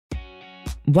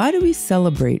Why do we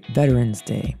celebrate Veterans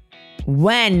Day?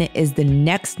 When is the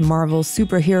next Marvel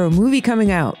superhero movie coming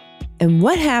out? And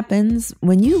what happens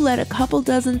when you let a couple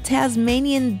dozen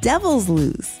Tasmanian Devils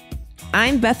loose?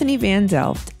 I'm Bethany Van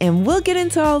Delft, and we'll get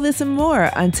into all this and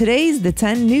more on today's The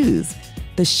 10 News,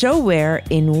 the show where,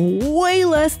 in way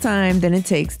less time than it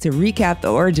takes to recap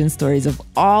the origin stories of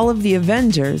all of the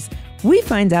Avengers, we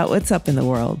find out what's up in the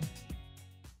world.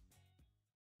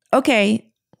 Okay,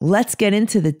 let's get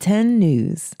into the 10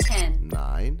 News. 10,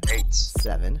 9, 8,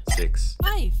 7, 6,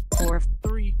 5, 4,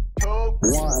 3, 2,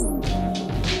 1.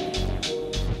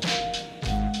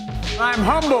 I'm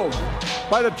humbled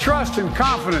by the trust and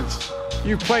confidence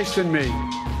you've placed in me.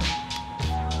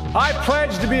 I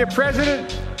pledge to be a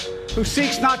president who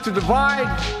seeks not to divide,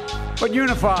 but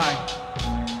unify.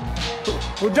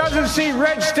 Who doesn't see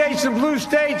red states and blue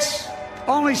states,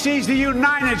 only sees the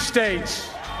United States.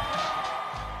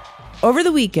 Over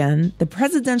the weekend, the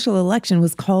presidential election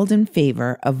was called in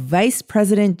favor of Vice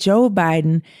President Joe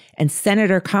Biden and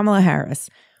Senator Kamala Harris.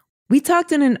 We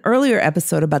talked in an earlier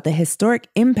episode about the historic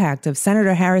impact of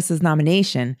Senator Harris's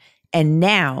nomination, and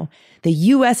now the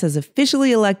U.S. has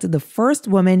officially elected the first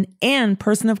woman and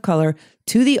person of color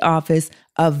to the office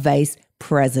of vice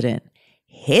president.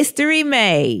 History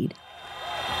made.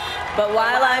 But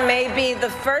while I may be the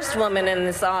first woman in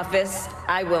this office,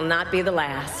 I will not be the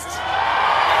last.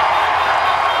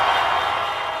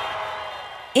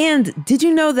 And did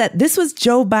you know that this was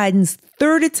Joe Biden's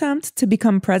third attempt to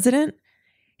become president?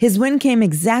 His win came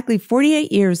exactly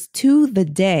 48 years to the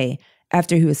day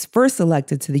after he was first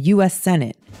elected to the U.S.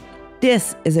 Senate.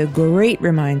 This is a great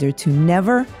reminder to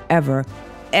never, ever,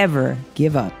 ever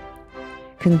give up.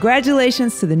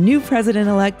 Congratulations to the new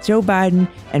president-elect Joe Biden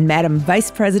and Madam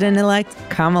Vice President-elect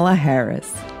Kamala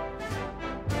Harris.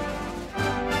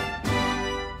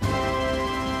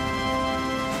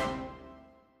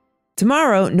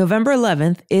 Tomorrow, November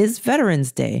 11th, is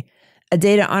Veterans Day, a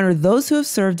day to honor those who have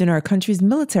served in our country's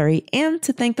military and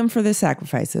to thank them for their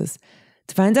sacrifices.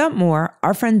 To find out more,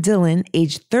 our friend Dylan,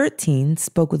 age 13,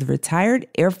 spoke with retired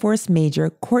Air Force Major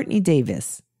Courtney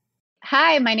Davis.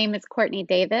 Hi, my name is Courtney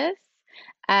Davis.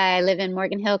 I live in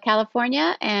Morgan Hill,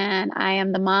 California, and I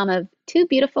am the mom of two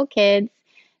beautiful kids,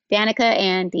 Danica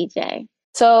and DJ.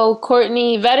 So,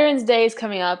 Courtney, Veterans Day is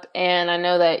coming up, and I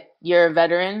know that you're a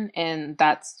veteran, and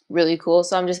that's really cool.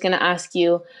 So I'm just going to ask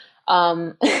you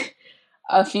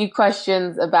a few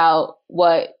questions about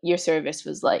what your service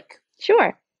was like.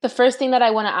 Sure. The first thing that I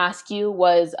want to ask you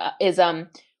is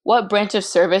what branch of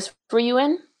service were you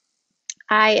in?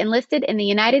 I enlisted in the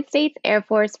United States Air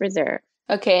Force Reserve.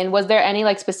 Okay, and was there any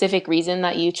specific reason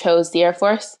that you chose the Air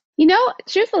Force? You know,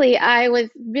 truthfully, I was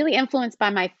really influenced by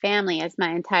my family, as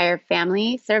my entire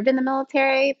family served in the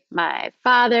military. My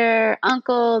father,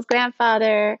 uncles,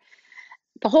 grandfather,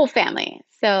 the whole family.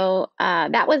 So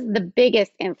that was the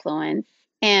biggest influence.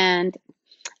 And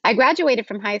I graduated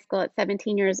from high school at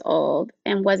 17 years old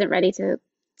and wasn't ready to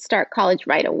start college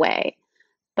right away.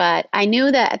 But I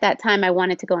knew that at that time I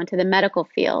wanted to go into the medical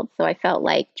field. So I felt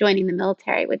like joining the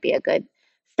military would be a good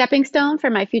stepping stone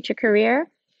for my future career.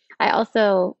 I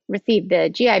also received the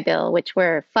GI Bill, which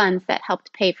were funds that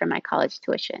helped pay for my college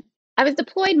tuition. I was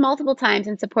deployed multiple times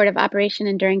in support of Operation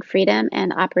Enduring Freedom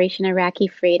and Operation Iraqi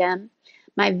Freedom.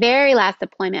 My very last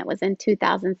deployment was in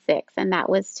 2006, and that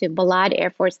was to Balad Air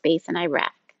Force Base in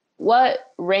Iraq. What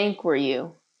rank were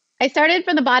you? I started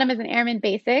from the bottom as an Airman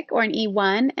Basic, or an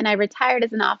E1, and I retired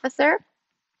as an officer,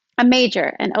 a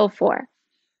major in 04.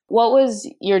 What was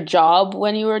your job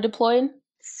when you were deployed?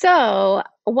 So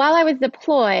while I was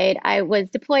deployed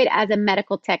as a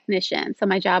medical technician. So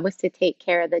my job was to take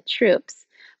care of the troops.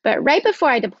 But right before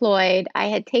I deployed, I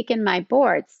had taken my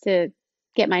boards to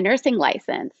get my nursing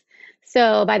license.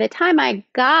 So by the time I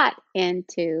got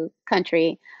into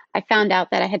country, I found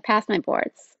out that I had passed my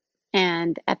boards.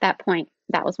 And at that point,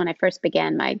 that was when I first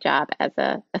began my job as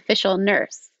an official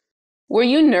nurse. Were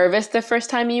you nervous the first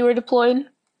time you were deployed?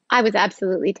 I was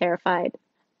absolutely terrified.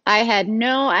 I had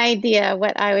no idea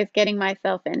what I was getting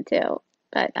myself into,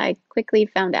 but I quickly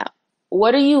found out.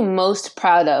 What are you most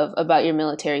proud of about your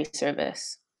military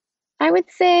service? I would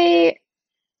say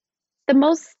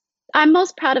I'm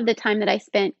most proud of the time that I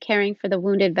spent caring for the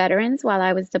wounded veterans while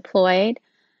I was deployed.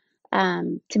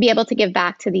 To be able to give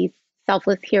back to these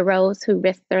selfless heroes who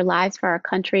risked their lives for our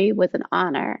country was an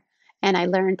honor, and I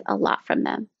learned a lot from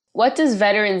them. What does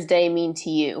Veterans Day mean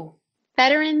to you?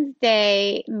 Veterans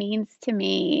Day means to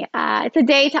me, it's a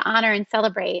day to honor and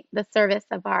celebrate the service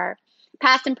of our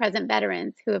past and present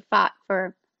veterans who have fought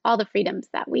for all the freedoms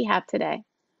that we have today.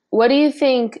 What do you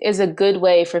think is a good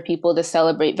way for people to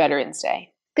celebrate Veterans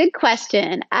Day? Good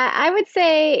question. I would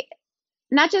say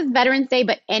not just Veterans Day,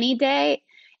 but any day,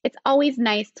 it's always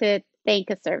nice to thank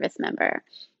a service member.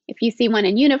 If you see one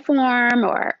in uniform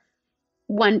or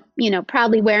one,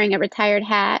 proudly wearing a retired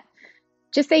hat,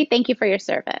 just say thank you for your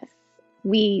service.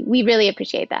 We really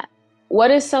appreciate that. What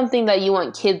is something that you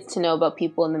want kids to know about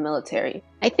people in the military?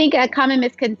 I think a common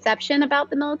misconception about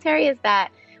the military is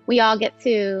that we all get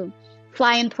to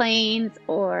fly in planes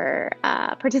or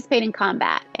participate in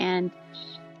combat, and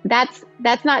that's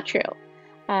not true.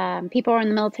 People in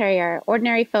the military are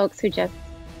ordinary folks who just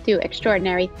do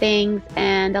extraordinary things,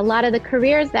 and a lot of the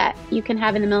careers that you can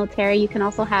have in the military, you can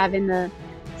also have in the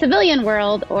civilian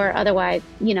world or otherwise,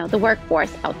 the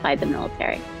workforce outside the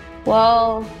military.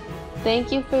 Well,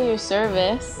 thank you for your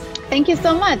service. Thank you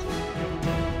so much.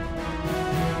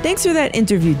 Thanks for that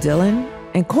interview, Dylan.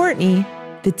 And Courtney,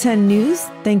 the 10 News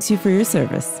thanks you for your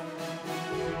service.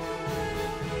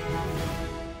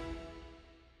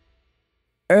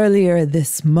 Earlier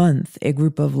this month, a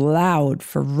group of loud,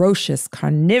 ferocious,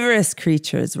 carnivorous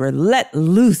creatures were let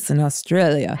loose in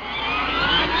Australia.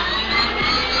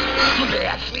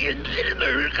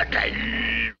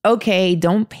 Okay,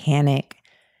 don't panic.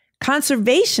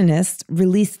 Conservationists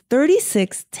released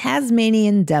 36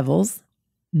 Tasmanian Devils,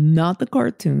 not the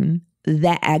cartoon,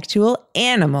 the actual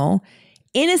animal,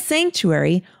 in a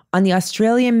sanctuary on the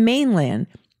Australian mainland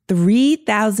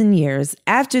 3,000 years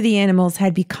after the animals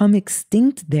had become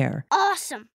extinct there.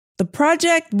 Awesome. The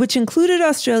project, which included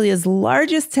Australia's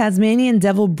largest Tasmanian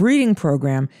devil breeding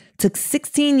program, took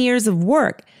 16 years of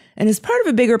work and is part of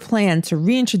a bigger plan to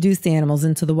reintroduce the animals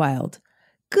into the wild.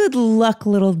 Good luck,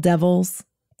 little devils.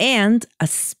 And a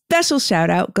special shout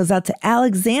out goes out to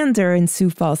Alexander in Sioux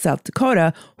Falls, South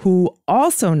Dakota, who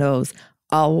also knows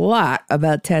a lot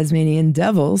about Tasmanian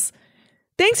devils.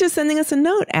 Thanks for sending us a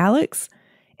note, Alex.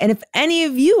 And if any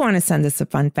of you want to send us a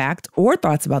fun fact or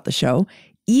thoughts about the show,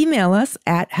 email us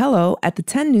at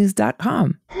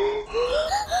hello@the10news.com.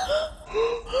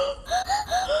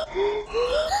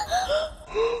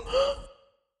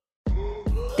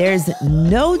 There's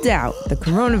no doubt the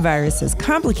coronavirus has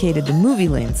complicated the movie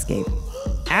landscape.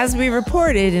 As we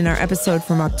reported in our episode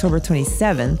from October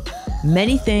 27th,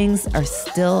 many things are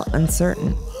still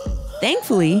uncertain.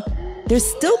 Thankfully, there's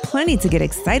still plenty to get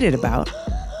excited about.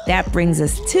 That brings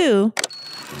us to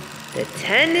the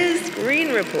 10 News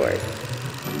Screen Report.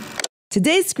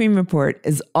 Today's Screen Report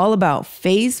is all about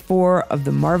Phase 4 of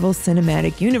the Marvel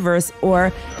Cinematic Universe,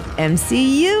 or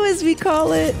MCU as we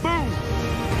call it.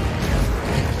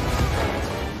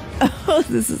 Oh,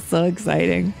 this is so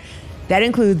exciting. That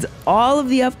includes all of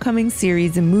the upcoming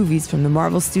series and movies from the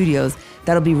Marvel Studios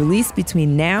that'll be released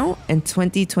between now and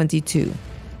 2022.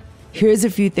 Here's a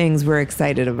few things we're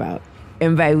excited about.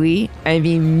 And by we, I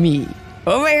mean me.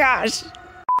 Oh my gosh!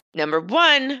 Number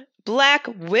 1, Black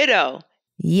Widow.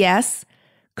 Yes,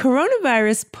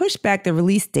 coronavirus pushed back the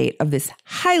release date of this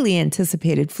highly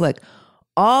anticipated flick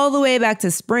all the way back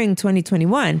to spring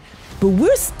 2021, but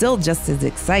we're still just as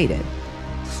excited.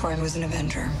 Before I was an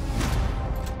Avenger,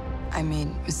 I made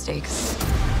mistakes.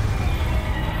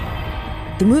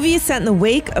 The movie is set in the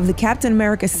wake of the Captain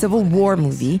America Civil War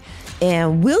movie,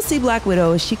 and we'll see Black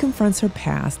Widow as she confronts her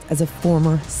past as a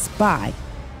former spy.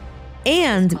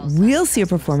 And we'll see a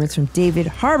performance from David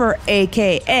Harbour,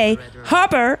 a.k.a.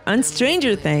 Hopper, on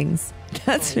Stranger Things.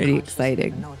 That's pretty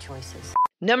exciting.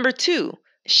 Number 2,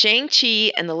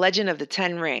 Shang-Chi and the Legend of the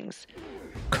Ten Rings.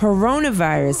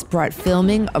 Coronavirus brought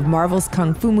filming of Marvel's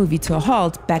Kung Fu movie to a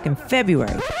halt back in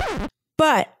February.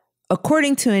 But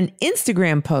according to an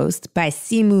Instagram post by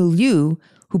Simu Liu,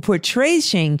 who portrays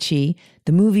Shang-Chi,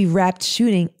 the movie wrapped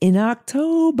shooting in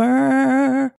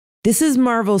October. This is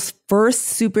Marvel's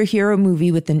first superhero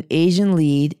movie with an Asian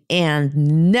lead,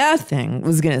 and nothing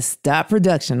was going to stop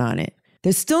production on it.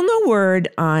 There's still no word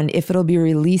on if it'll be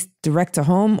released direct to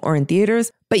home or in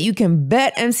theaters, but you can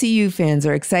bet MCU fans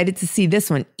are excited to see this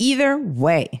one either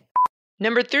way.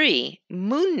 Number 3,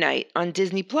 Moon Knight on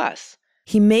Disney+.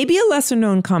 He may be a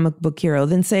lesser-known comic book hero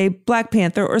than, say, Black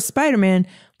Panther or Spider-Man,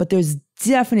 but there's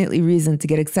definitely reason to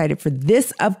get excited for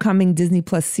this upcoming Disney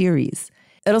Plus series.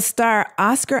 It'll star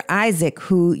Oscar Isaac,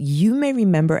 who you may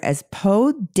remember as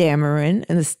Poe Dameron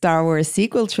in the Star Wars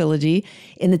sequel trilogy,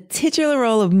 in the titular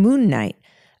role of Moon Knight,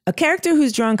 a character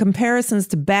who's drawn comparisons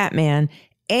to Batman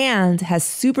and has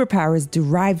superpowers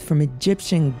derived from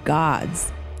Egyptian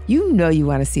gods. You know you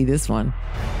want to see this one.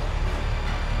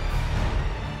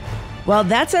 Well,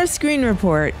 that's our Screen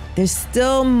Report. There's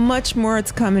still much more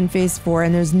to come in Phase 4,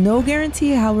 and there's no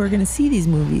guarantee how we're going to see these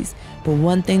movies. But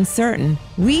one thing's certain,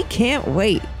 we can't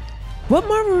wait. What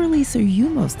Marvel release are you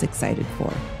most excited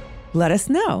for? Let us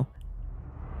know.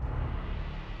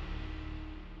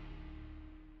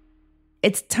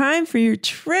 It's time for your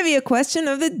trivia question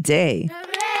of the day.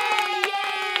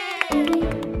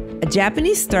 A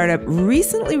Japanese startup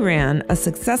recently ran a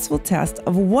successful test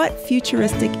of what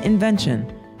futuristic invention?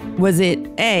 Was it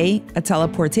A, a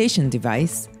teleportation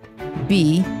device,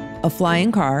 B, a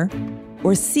flying car,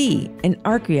 or C, an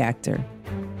arc reactor?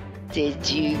 Did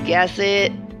you guess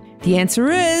it? The answer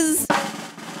is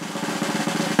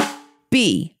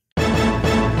B.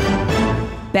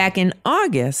 Back in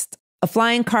August, a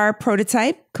flying car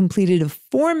prototype completed a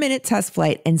 4-minute test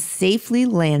flight and safely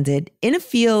landed in a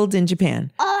field in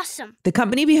Japan. Awesome. The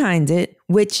company behind it,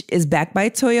 which is backed by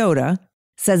Toyota,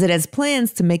 says it has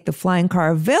plans to make the flying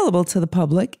car available to the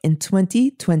public in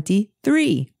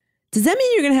 2023. Does that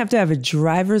mean you're going to have a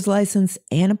driver's license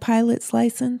and a pilot's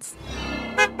license?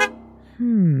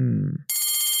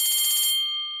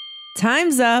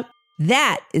 Time's up.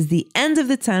 That is the end of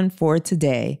the 10 for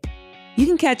today. You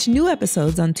can catch new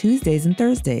episodes on Tuesdays and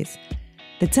Thursdays.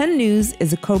 The 10 News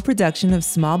is a co-production of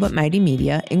Small But Mighty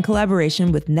Media in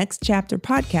collaboration with Next Chapter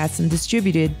Podcasts and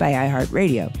distributed by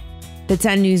iHeartRadio. The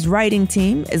 10 News writing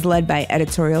team is led by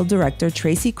editorial director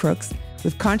Tracy Crooks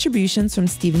with contributions from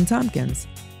Stephen Tompkins.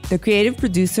 The creative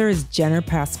producer is Jenner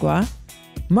Pasqua.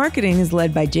 Marketing is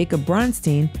led by Jacob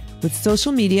Bronstein with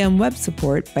social media and web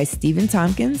support by Stephen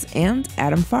Tompkins and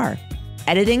Adam Farr.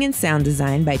 Editing and sound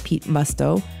design by Pete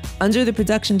Musto, under the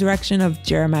production direction of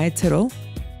Jeremiah Tittle.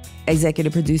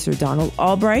 Executive producer Donald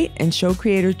Albright and show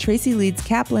creator Tracy Leeds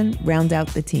Kaplan round out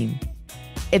the team.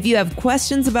 If you have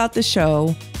questions about the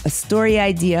show, a story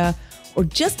idea, or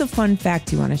just a fun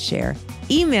fact you want to share,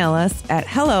 email us at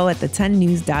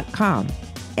hello@the10news.com.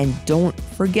 And don't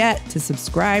forget to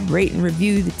subscribe, rate, and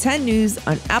review the 10 News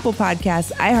on Apple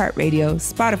Podcasts, iHeartRadio,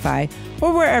 Spotify,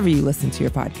 or wherever you listen to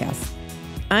your podcasts.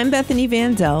 I'm Bethany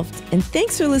Van Delft, and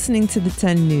thanks for listening to the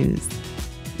 10 News.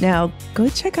 Now, go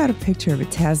check out a picture of a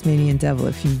Tasmanian devil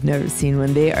if you've never seen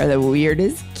one. They are the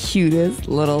weirdest, cutest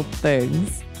little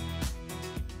things.